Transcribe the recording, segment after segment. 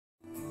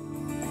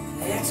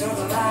It's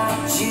all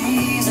about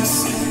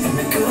Jesus and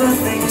the good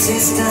things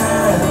he's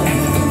done.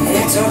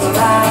 It's all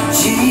about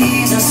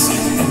Jesus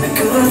and the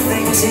good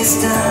things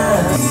he's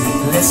done.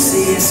 Let's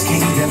see his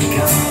kingdom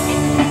come.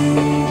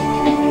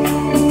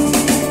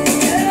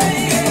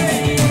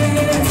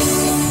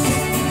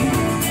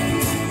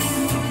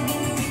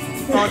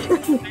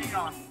 Hang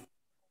on.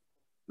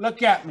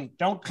 Look at me.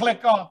 Don't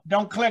click off.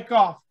 Don't click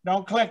off.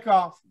 Don't click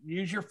off.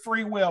 Use your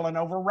free will and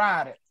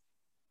override it.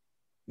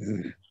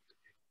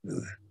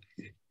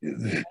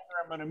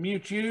 I'm going to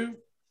mute you.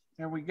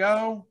 There we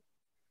go.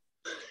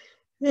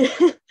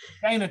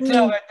 Dana,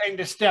 tell that thing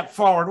to step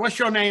forward. What's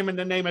your name in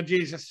the name of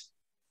Jesus?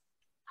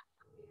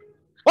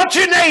 What's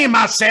your name?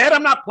 I said.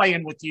 I'm not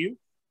playing with you.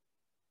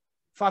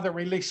 Father,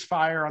 release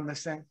fire on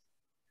this thing.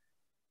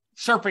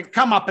 Serpent,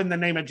 come up in the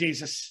name of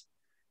Jesus.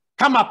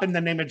 Come up in the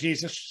name of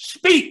Jesus.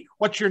 Speak.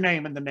 What's your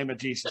name in the name of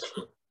Jesus?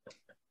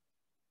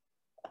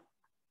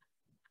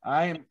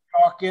 I am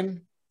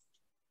talking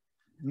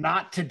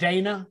not to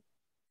Dana,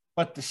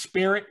 but the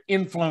spirit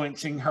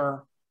influencing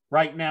her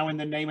right now in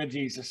the name of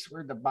Jesus.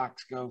 Where'd the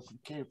box go?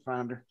 Can't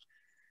find her.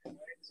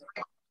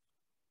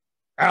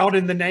 Out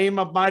in the name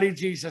of mighty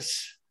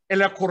Jesus.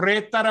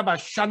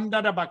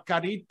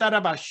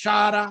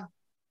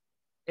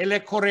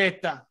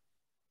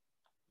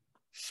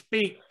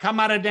 Speak. Come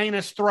out of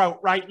Dana's throat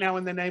right now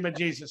in the name of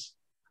Jesus.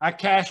 I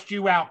cast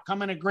you out.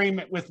 Come in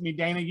agreement with me,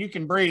 Dana. You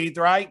can breathe,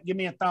 right? Give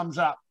me a thumbs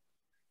up.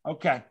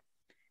 Okay.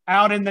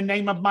 Out in the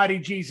name of mighty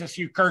Jesus,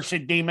 you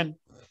cursed demon.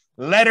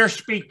 Let her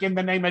speak in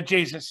the name of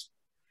Jesus.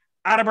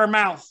 Out of her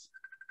mouth.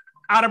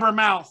 Out of her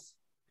mouth.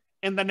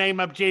 In the name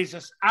of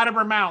Jesus. Out of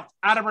her mouth.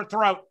 Out of her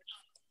throat.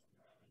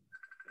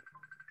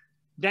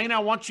 Dana, I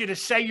want you to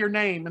say your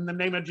name in the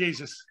name of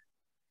Jesus.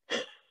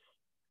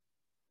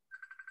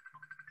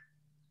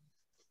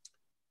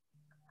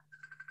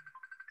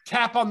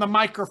 Tap on the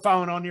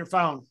microphone on your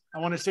phone. I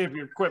want to see if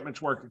your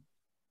equipment's working.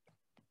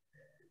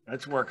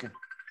 That's working.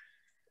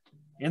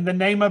 In the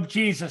name of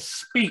Jesus,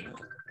 speak.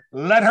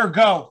 Let her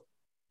go.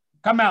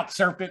 Come out,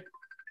 serpent.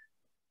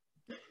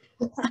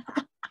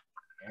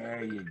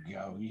 There you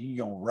go.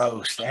 You're going to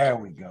roast. There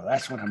we go.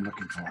 That's what I'm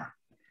looking for.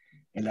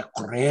 You're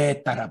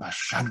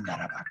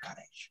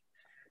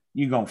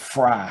going to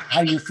fry.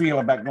 How do you feel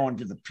about going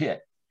to the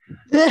pit?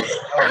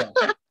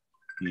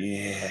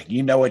 Yeah,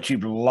 you know what?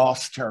 You've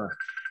lost her.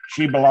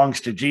 She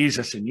belongs to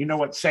Jesus. And you know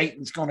what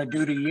Satan's going to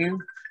do to you?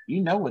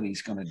 You know what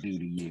he's going to do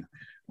to you.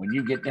 When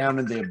you get down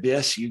in the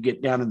abyss, you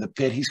get down in the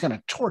pit, he's going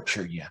to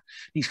torture you.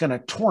 He's going to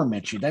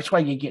torment you. That's why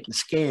you're getting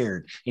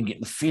scared and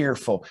getting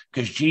fearful,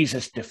 because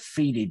Jesus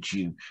defeated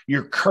you.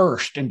 You're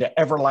cursed into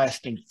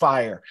everlasting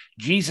fire.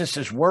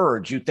 Jesus's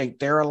words, you think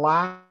they're a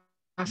lie?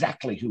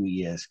 Exactly who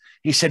he is.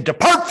 He said,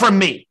 depart from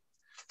me,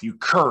 you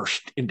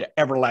cursed, into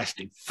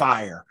everlasting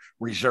fire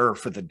reserved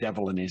for the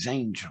devil and his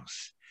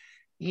angels.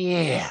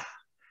 Yeah,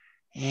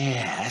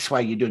 that's why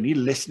you're doing. You're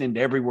listening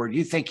to every word.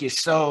 You think you're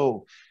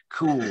so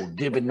cool,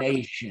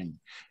 divination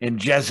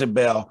and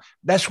Jezebel.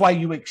 That's why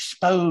you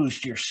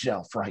exposed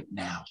yourself right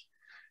now,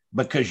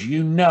 because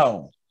you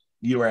know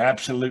you are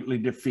absolutely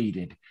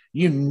defeated.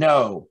 You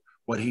know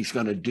what he's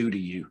going to do to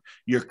you.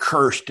 You're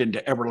cursed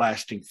into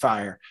everlasting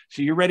fire.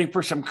 So you're ready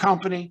for some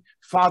company?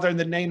 Father, in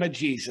the name of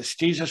Jesus,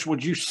 Jesus,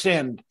 would you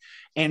send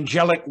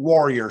angelic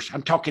warriors?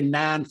 I'm talking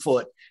 9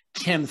 foot,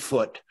 10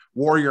 foot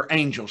warrior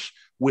angels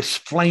with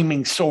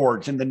flaming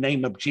swords in the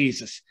name of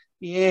Jesus.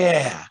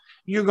 Yeah,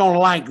 you're going to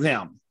like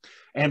them.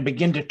 And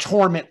begin to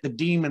torment the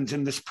demons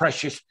in this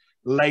precious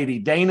lady.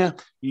 Dana,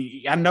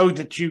 I know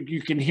that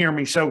you can hear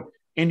me. So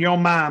in your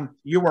mind,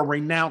 you are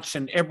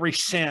renouncing every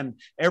sin,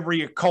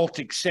 every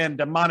occultic sin,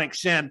 demonic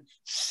sin,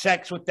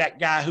 sex with that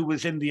guy who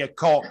was in the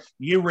occult.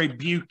 You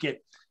rebuke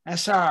it.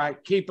 That's all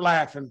right. Keep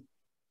laughing.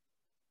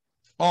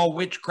 All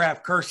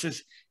witchcraft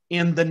curses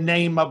in the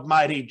name of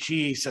mighty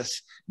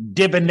Jesus.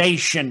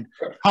 Divination,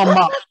 come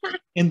up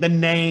in the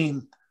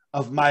name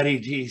of mighty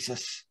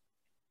Jesus.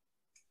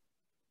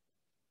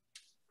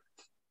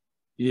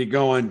 You're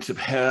going to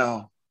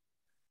hell.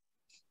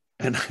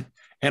 And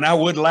I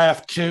would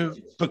laugh too,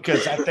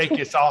 because I think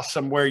it's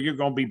awesome where you're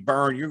going to be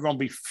burned. You're going to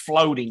be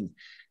floating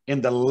in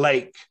the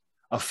lake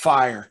of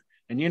fire.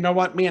 And you know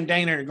what? Me and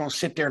Dana are going to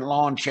sit there in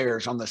lawn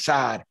chairs on the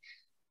side,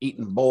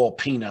 eating boiled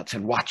peanuts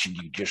and watching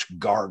you just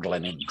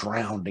gargling and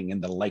drowning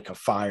in the lake of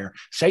fire.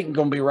 Satan's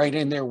going to be right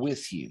in there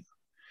with you.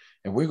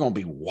 And we're going to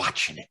be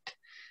watching it.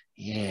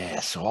 Yeah,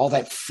 so all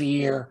that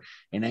fear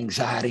and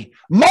anxiety,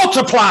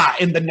 multiply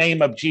in the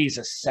name of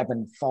Jesus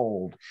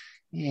 7-fold.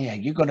 Yeah,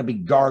 you're going to be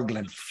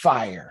gargling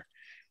fire.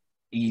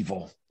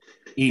 Evil.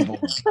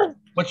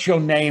 What's your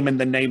name in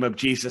the name of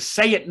Jesus?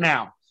 Say it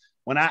now.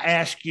 When I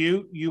ask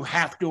you, you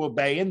have to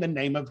obey in the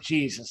name of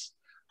Jesus.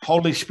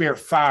 Holy Spirit,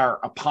 fire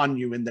upon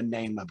you in the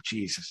name of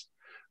Jesus.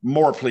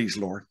 More, please,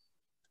 Lord.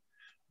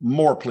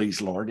 More,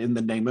 please, Lord, in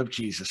the name of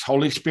Jesus.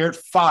 Holy Spirit,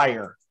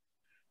 fire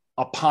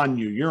upon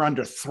you. You're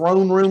under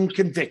throne room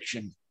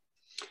conviction.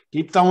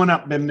 Keep throwing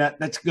up, Bimnet.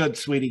 That's good,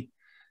 sweetie.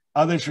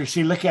 Others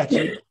receive. Look at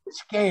you.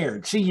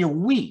 Scared. See, you're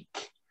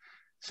weak.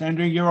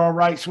 Sandra, you're all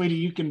right, sweetie.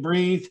 You can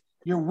breathe.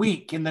 You're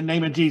weak in the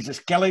name of Jesus.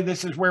 Kelly,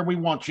 this is where we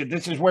want you.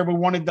 This is where we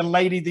wanted the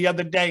lady the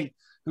other day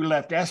who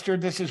left. Esther,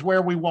 this is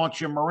where we want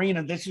you.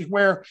 Marina, this is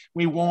where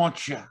we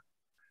want you.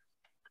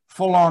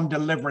 Full-on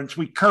deliverance.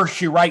 We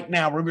curse you right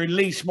now. We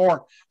release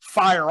more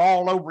fire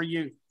all over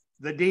you.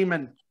 The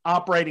demon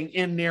operating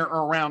in, near,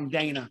 or around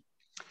Dana.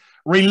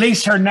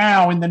 Release her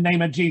now in the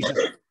name of Jesus.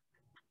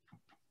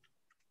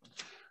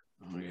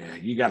 Oh, yeah,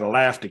 you got to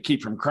laugh to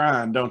keep from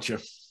crying, don't you?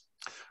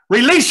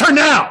 Release her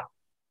now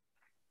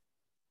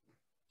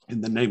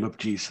in the name of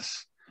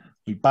Jesus.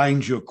 We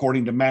bind you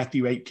according to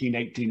Matthew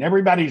 18:18.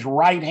 Everybody's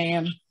right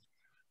hand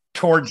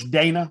towards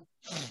Dana,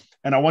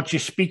 and I want you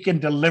speaking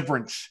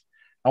deliverance.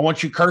 I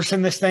want you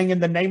cursing this thing in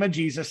the name of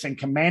Jesus and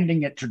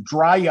commanding it to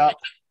dry up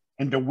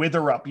and to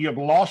wither up. You have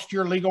lost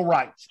your legal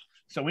rights.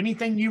 So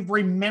anything you've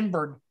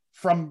remembered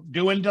from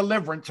doing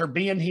deliverance or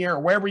being here or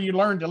wherever you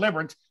learn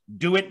deliverance,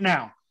 do it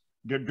now.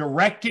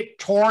 Direct it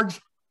towards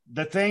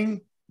the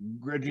thing.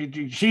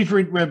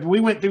 We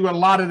went through a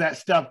lot of that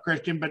stuff,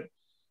 Christian, but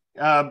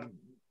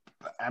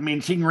I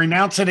mean, she can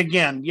renounce it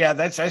again. Yeah,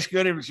 that's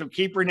good. So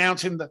keep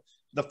renouncing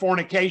the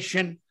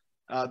fornication,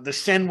 the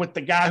sin with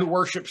the guy who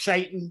worships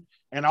Satan,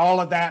 and all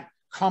of that.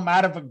 Come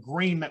out of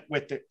agreement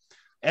with it.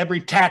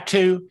 Every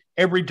tattoo,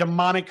 every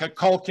demonic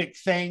occultic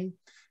thing,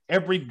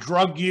 every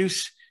drug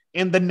use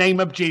in the name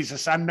of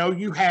Jesus. I know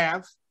you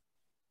have,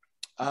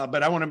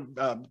 but I want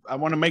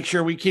to make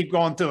sure we keep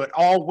going through it.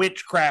 All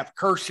witchcraft,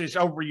 curses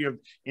over you,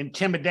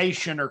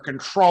 intimidation or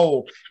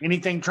control,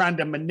 anything trying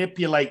to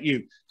manipulate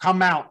you,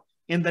 come out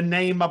in the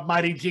name of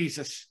mighty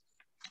Jesus.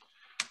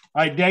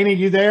 All right, Dana,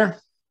 you there?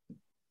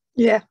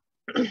 Yeah.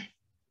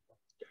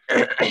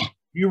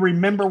 You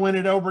remember when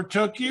it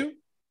overtook you?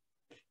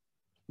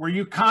 Were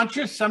you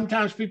conscious?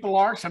 Sometimes people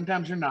are,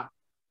 sometimes you're not.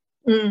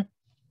 Mm.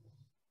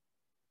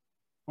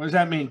 What does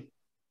that mean?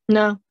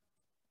 No.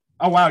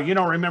 Oh, wow. You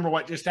don't remember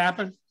what just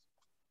happened?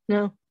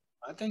 No.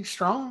 I think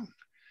strong.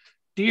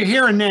 Do you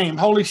hear a name?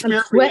 Holy Spirit?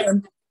 I'm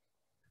sweating.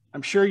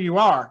 I'm sure you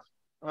are.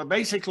 Well,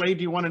 basically,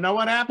 do you want to know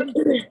what happened?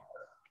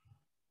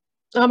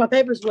 Oh, my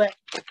paper's wet.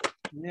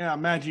 Yeah,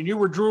 imagine you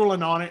were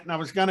drooling on it, and I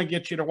was going to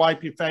get you to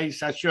wipe your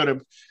face. I should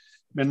have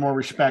been more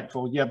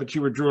respectful. Yeah, but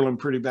you were drooling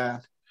pretty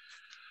bad.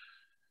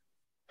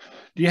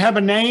 Do you have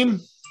a name?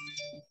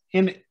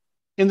 In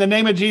the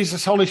name of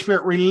Jesus, Holy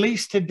Spirit,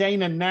 release to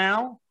Dana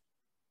now.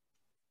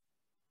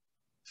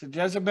 Is it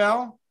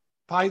Jezebel?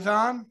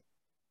 Python?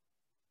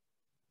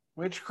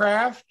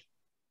 Witchcraft?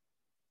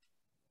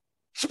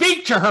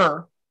 Speak to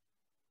her,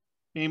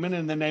 demon,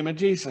 in the name of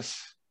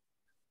Jesus.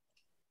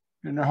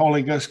 In the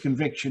Holy Ghost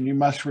conviction, you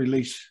must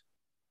release.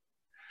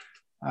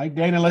 All right,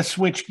 Dana, let's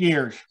switch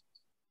gears.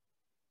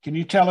 Can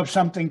you tell if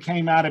something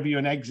came out of you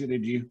and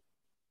exited you?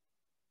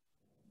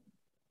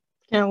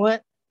 Can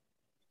what?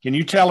 Can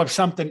you tell if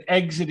something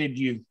exited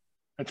you?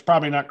 That's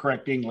probably not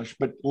correct English,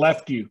 but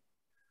left you.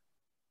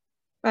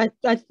 I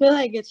feel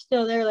like it's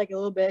still there like a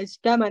little bit. It's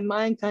got my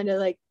mind kind of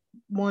like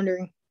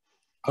wandering.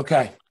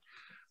 Okay.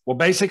 Well,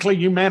 basically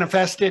you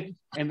manifested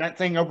and that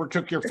thing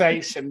overtook your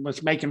face and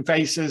was making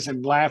faces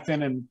and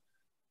laughing and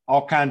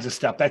all kinds of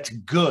stuff. That's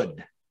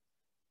good.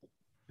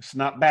 It's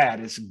not bad.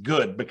 It's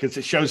good because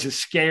it shows it's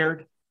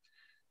scared.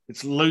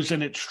 It's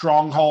losing its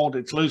stronghold.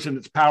 It's losing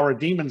its power. A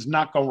demon's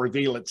not going to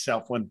reveal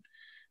itself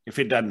if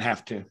it doesn't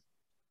have to.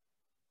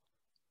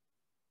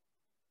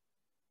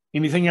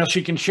 Anything else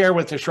you can share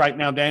with us right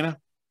now, Dana?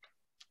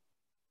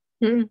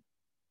 Mm-hmm.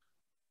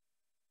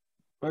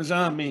 What does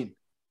that mean?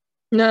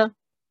 No.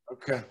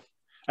 Okay.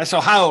 That's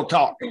Ohio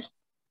talk.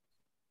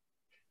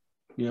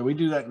 Yeah, we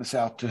do that in the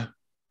South too.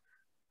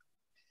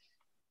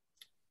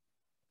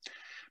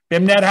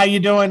 Bimnet, how you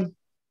doing?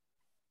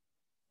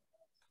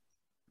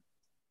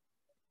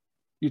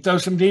 You throw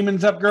some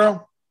demons up,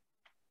 girl?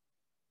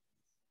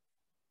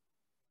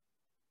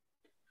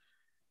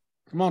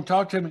 Come on,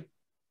 talk to me.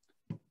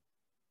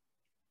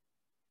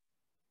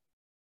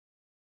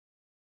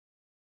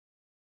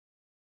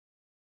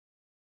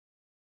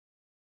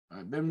 All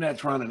right,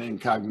 Bimnet's running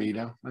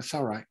incognito. That's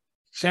all right.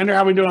 Sandra,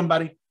 how we doing,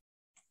 buddy?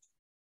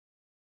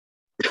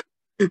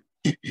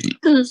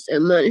 I'm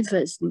still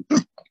manifesting.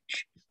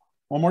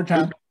 One more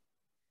time.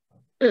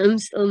 I'm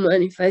still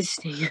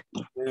manifesting.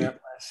 Yeah,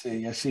 I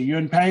see. I see. You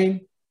in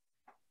pain?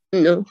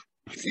 No.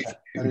 Yeah,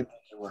 I didn't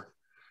think you were.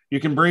 You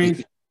can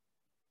breathe?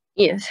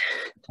 Yes.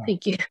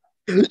 Thank you.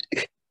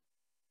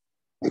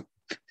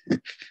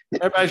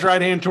 Everybody's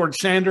right hand towards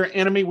Sandra.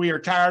 Enemy, we are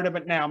tired of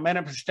it now.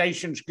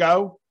 Manifestations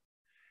go.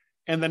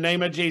 In the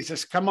name of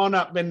Jesus. Come on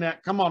up,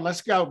 Bimnet. Come on,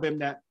 let's go,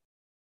 Bimnet.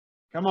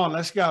 Come on,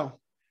 let's go.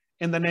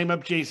 In the name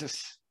of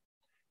Jesus.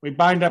 We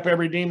bind up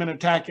every demon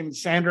attacking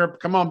Sandra.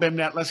 Come on,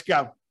 Bimnet, let's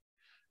go.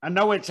 I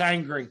know it's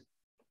angry.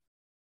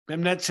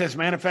 Bimnet says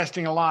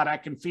manifesting a lot. I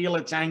can feel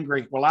it's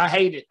angry. Well, I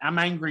hate it. I'm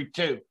angry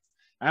too.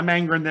 I'm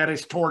angry that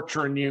it's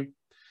torturing you.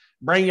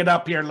 Bring it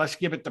up here and let's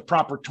give it the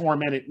proper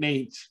torment it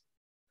needs.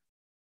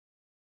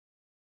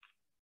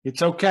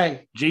 It's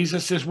okay.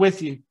 Jesus is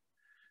with you.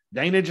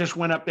 Dana just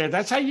went up there.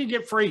 That's how you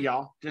get free,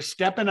 y'all. Just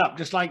stepping up,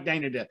 just like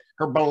Dana did.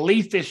 Her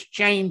belief is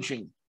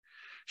changing.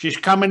 She's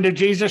coming to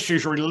Jesus.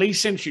 She's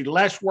releasing. She's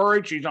less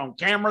worried. She's on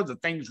camera. The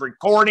thing's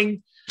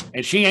recording,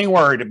 and she ain't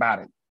worried about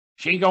it.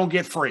 She ain't going to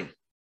get free.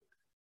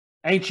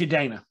 Ain't you,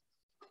 Dana?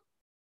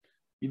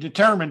 You're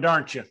determined,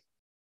 aren't you?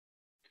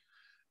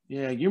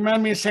 Yeah, you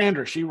remind me of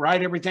Sandra. She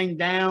write everything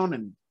down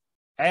and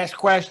ask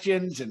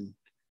questions, and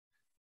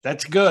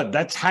that's good.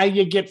 That's how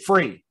you get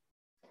free.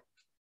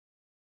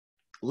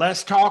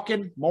 Less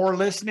talking, more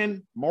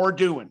listening, more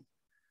doing.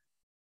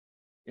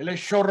 Come on,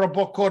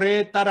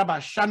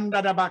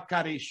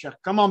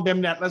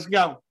 Bimnet, let's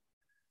go.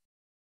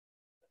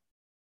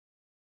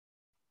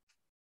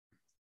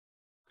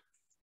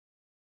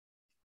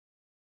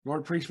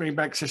 Lord, please bring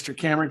back Sister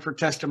Cameron for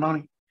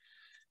testimony.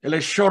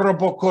 Any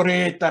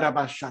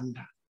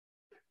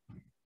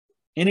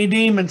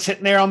demon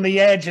sitting there on the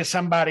edge of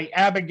somebody,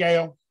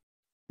 Abigail,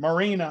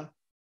 Marina.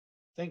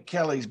 I think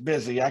Kelly's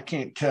busy. I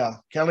can't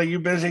tell. Kelly, you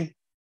busy?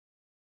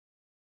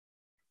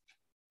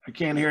 I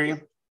can't hear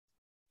you.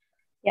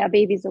 Yeah,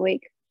 baby's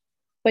awake,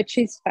 but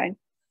she's fine.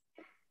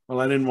 Well,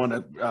 I didn't want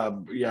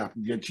to,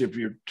 get you if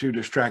you're too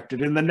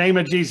distracted. In the name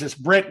of Jesus,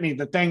 Brittany,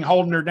 the thing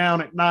holding her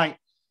down at night,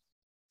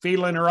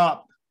 feeling her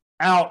up,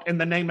 out in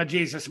the name of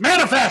Jesus.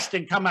 Manifest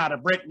and come out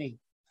of Brittany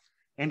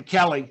and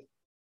Kelly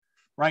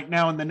right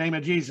now in the name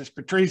of Jesus.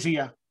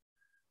 Patricia,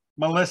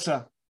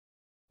 Melissa,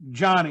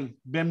 Johnny,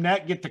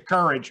 Bimnet, get the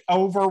courage.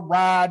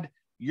 Override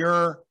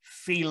your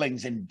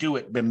feelings and do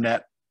it,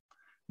 Bimnet.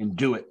 And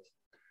do it.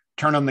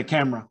 Turn on the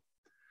camera.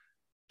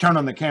 Turn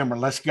on the camera.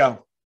 Let's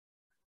go.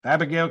 If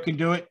Abigail can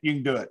do it, you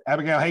can do it.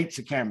 Abigail hates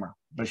the camera,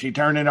 but she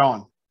turned it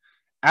on.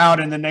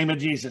 Out in the name of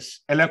Jesus.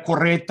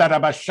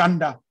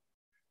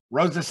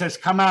 Rosa says,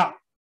 come out.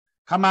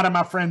 Come out of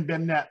my friend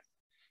Bimnet.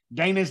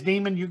 Dana's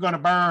demon, you're going to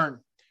burn.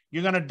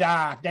 You're going to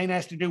die. Dana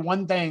has to do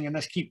one thing, and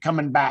let's keep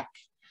coming back.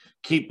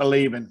 Keep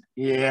believing.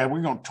 Yeah,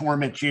 we're going to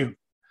torment you.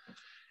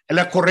 Out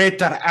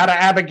of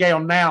Abigail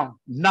now.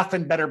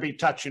 Nothing better be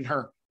touching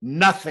her.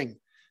 Nothing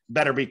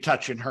better be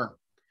touching her.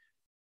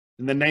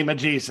 In the name of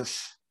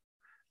Jesus.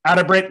 Out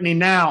of Brittany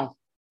now.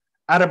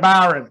 Out of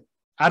Byron.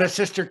 Out of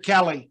Sister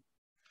Kelly.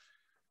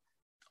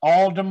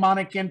 All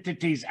demonic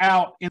entities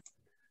out.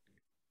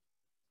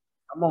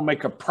 I'm going to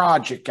make a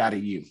project out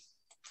of you.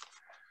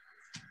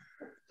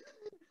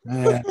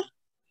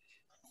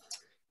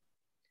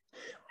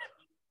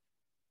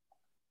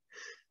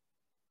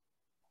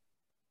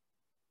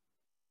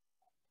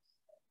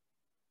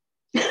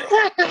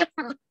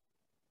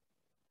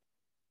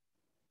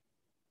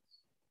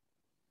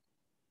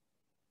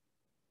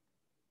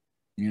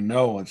 You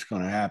know what's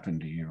going to happen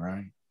to you,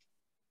 right?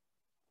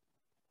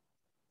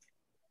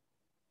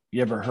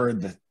 You ever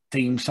heard the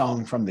theme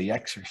song from The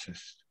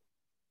Exorcist?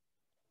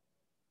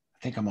 I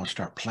think I'm going to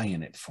start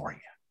playing it for you.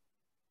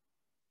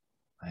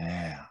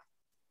 Yeah.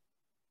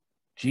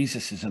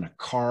 Jesus is going to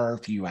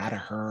carve you out of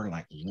her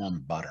like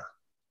warm butter.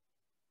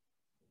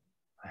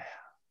 Yeah.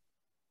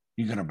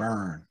 You're going to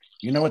burn.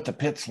 You know what the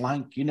pit's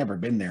like? You've never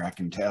been there, I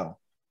can tell.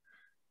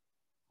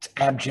 It's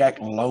abject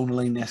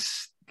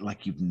loneliness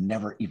like you've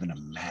never even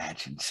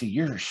imagined. See,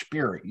 you're a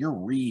spirit. You're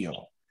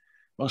real.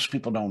 Most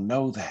people don't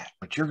know that,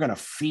 but you're going to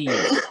feel.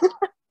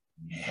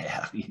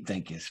 Yeah, you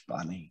think it's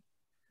funny.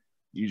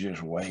 You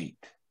just wait.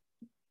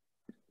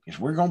 Because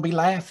we're going to be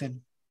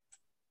laughing.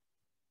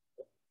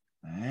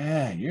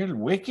 Yeah, you're a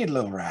wicked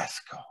little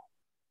rascal.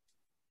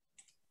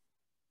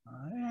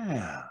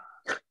 Yeah.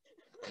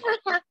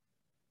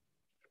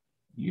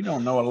 You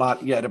don't know a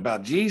lot yet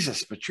about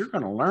Jesus, but you're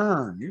going to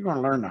learn. You're going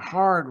to learn the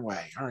hard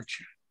way, aren't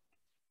you?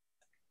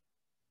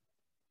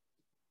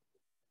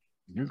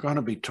 You're going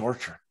to be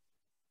tortured.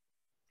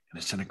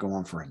 And it's going to go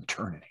on for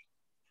eternity.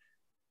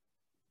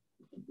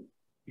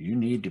 You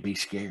need to be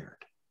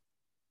scared.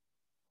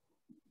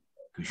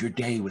 Because your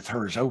day with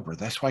her is over.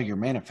 That's why you're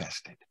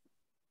manifested.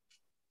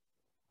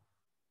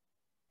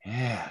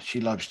 Yeah,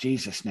 she loves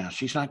Jesus now.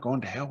 She's not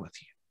going to hell with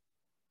you.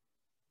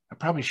 I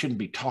probably shouldn't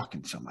be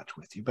talking so much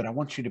with you, but I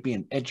want you to be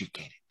an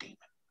educated demon.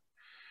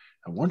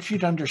 I want you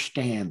to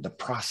understand the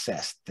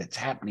process that's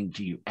happening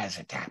to you as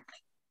it's happening.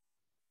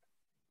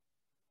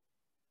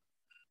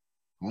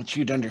 I want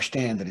you to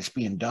understand that it's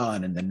being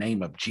done in the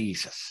name of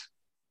Jesus.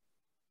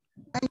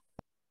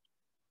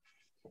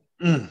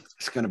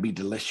 It's going to be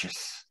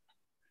delicious.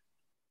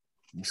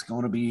 It's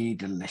going to be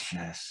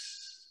delicious.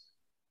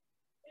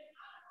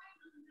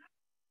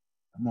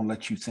 I'm going to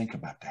let you think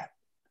about that.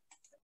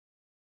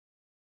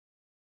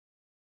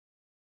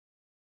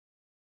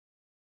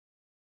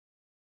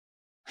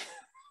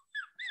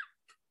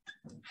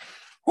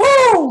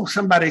 Woo!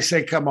 Somebody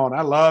say, come on.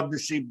 I love to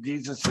see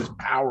Jesus'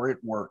 power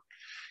at work.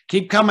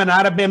 Keep coming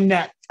out of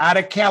Bimnet, out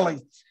of Kelly,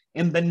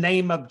 in the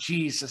name of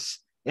Jesus.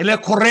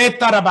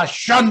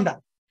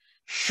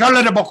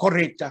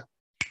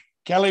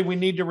 Kelly, we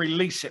need to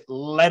release it.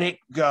 Let it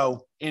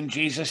go in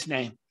Jesus'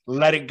 name.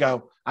 Let it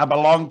go. I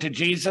belong to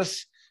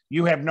Jesus.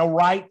 You have no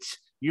rights.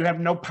 You have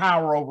no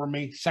power over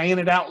me. Saying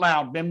it out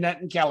loud, Bimnet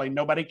and Kelly.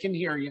 Nobody can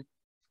hear you.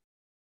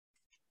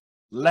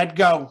 Let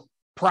go.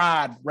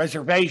 Pride,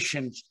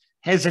 reservations,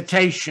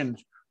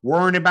 hesitations,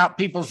 worrying about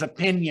people's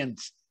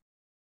opinions.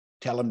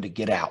 Tell them to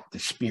get out. The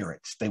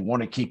spirits, they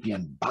want to keep you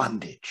in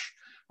bondage.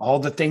 All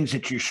the things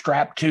that you're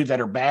strapped to that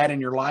are bad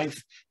in your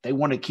life, they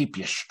want to keep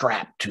you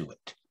strapped to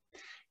it.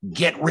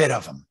 Get rid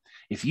of them.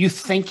 If you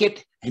think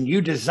it and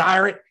you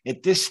desire it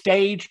at this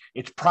stage,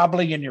 it's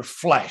probably in your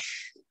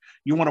flesh.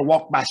 You want to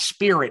walk by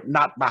spirit,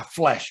 not by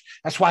flesh.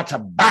 That's why it's a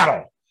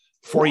battle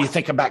before you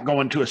think about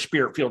going to a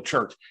spirit-filled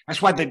church.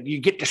 That's why you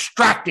get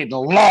distracted and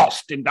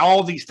lost into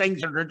all these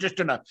things that are just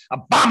an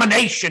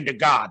abomination to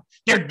God.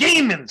 They're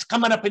demons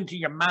coming up into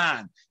your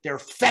mind. They're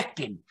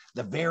affecting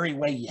the very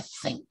way you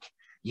think.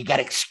 You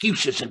got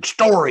excuses and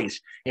stories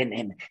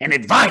and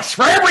advice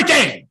for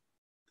everything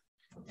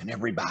and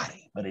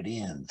everybody. But it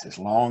ends as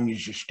long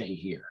as you stay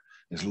here.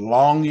 As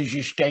long as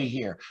you stay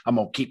here, I'm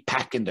going to keep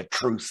packing the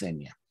truth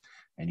in you.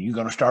 And you're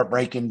going to start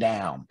breaking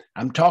down.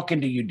 I'm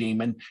talking to you,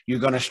 demon. You're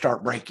going to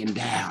start breaking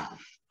down.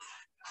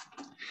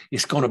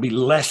 It's going to be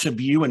less of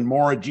you and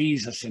more of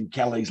Jesus in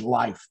Kelly's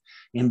life,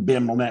 in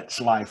Bimlet's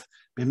life.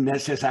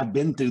 Bimlet says, I've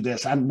been through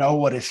this. I know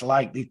what it's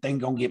like. These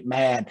things going to get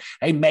mad.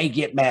 They may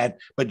get mad,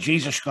 but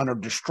Jesus is going to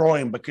destroy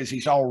them because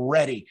he's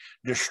already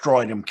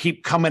destroyed them.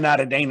 Keep coming out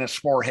of Dana's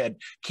forehead.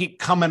 Keep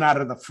coming out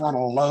of the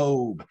frontal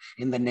lobe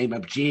in the name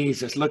of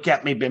Jesus. Look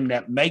at me,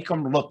 Bimlet. Make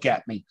them look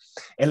at me.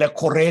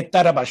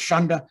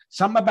 Something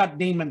about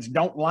demons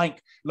don't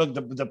like. Look,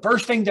 the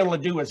first thing they'll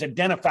do is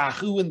identify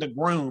who in the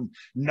room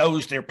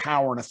knows their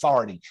power and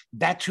authority.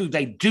 That's who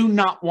they do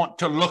not want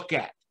to look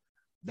at.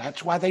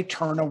 That's why they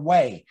turn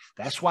away.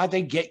 That's why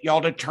they get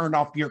y'all to turn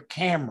off your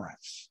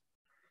cameras.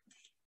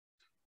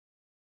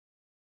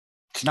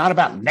 It's not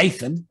about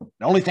Nathan.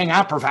 The only thing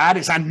I provide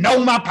is I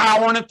know my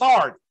power and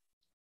authority.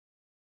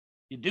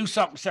 You do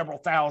something several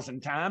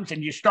thousand times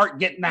and you start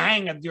getting the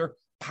hang of your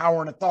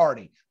power and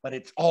authority. But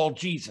it's all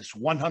Jesus,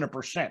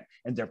 100%.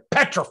 And they're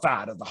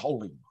petrified of the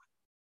Holy One.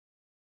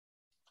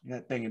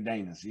 That thing in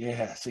Dana's.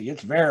 Yeah, see,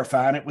 it's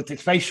verifying it with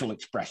its facial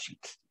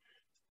expressions.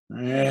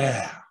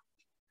 Yeah.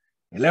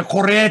 Come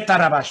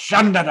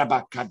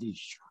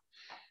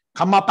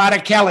up out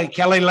of Kelly.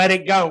 Kelly, let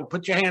it go.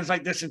 Put your hands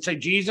like this and say,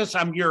 Jesus,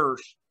 I'm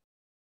yours.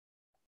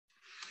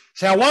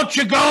 Say, I want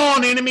you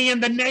gone, enemy, in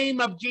the name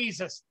of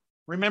Jesus.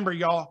 Remember,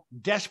 y'all,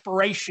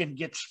 desperation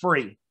gets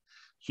free.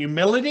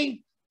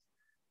 Humility,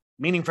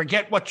 meaning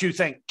forget what you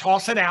think.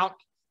 Toss it out.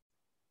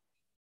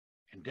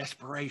 And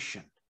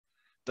desperation.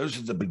 Those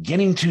are the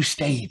beginning two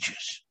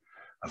stages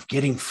of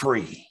getting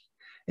free.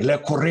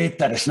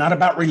 It's not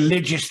about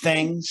religious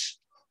things.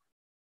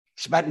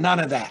 It's about none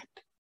of that.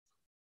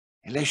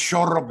 Come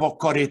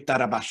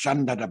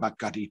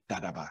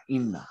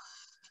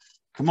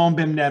on,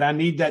 Bimnet. I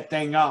need that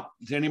thing up.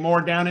 Is there any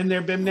more down in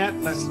there,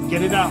 Bimnet? Let's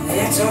get it up.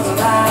 It's all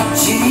about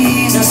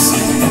Jesus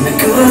and the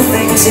good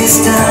things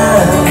he's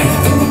done.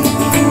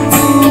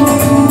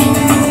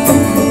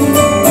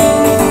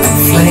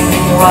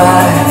 Flaming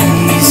wide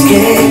these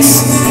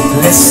gates,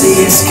 let's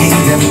see his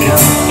kingdom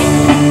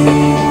come.